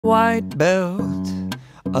White belt,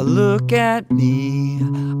 a look at me.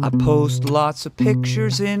 I post lots of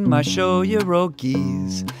pictures in my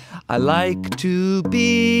shoyarogis. I like to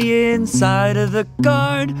be inside of the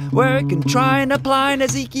guard, where I can try and apply an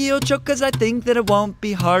Ezekiel choke, cause I think that it won't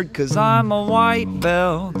be hard, cause I'm a white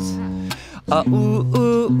belt. I'm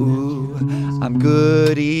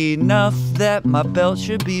good enough that my belt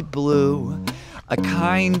should be blue. I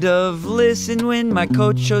kind of listen when my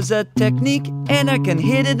coach shows a technique, and I can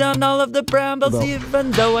hit it on all of the brown belts,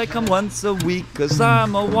 even though I come once a week, cause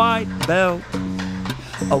I'm a white belt.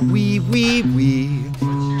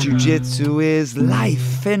 Jiu Jitsu is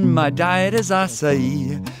life, and my diet is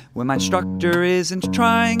acai. When my instructor isn't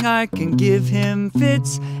trying, I can give him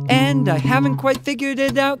fits, and I haven't quite figured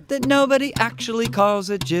it out that nobody actually calls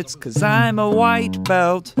it jits, cause I'm a white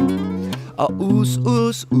belt.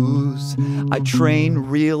 I train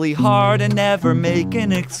really hard and never make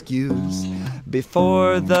an excuse.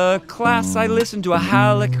 Before the class I listened to a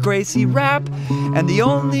Halleck Gracie rap, and the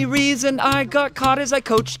only reason I got caught is I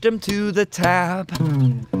coached him to the tap.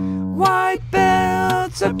 White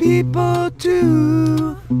belts are people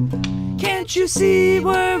too. Can't you see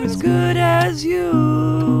we're as good as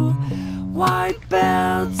you? White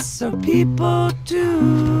belts are people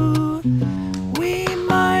too. We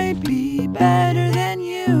might be better than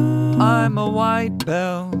you. I'm a white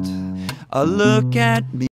belt, a look at me.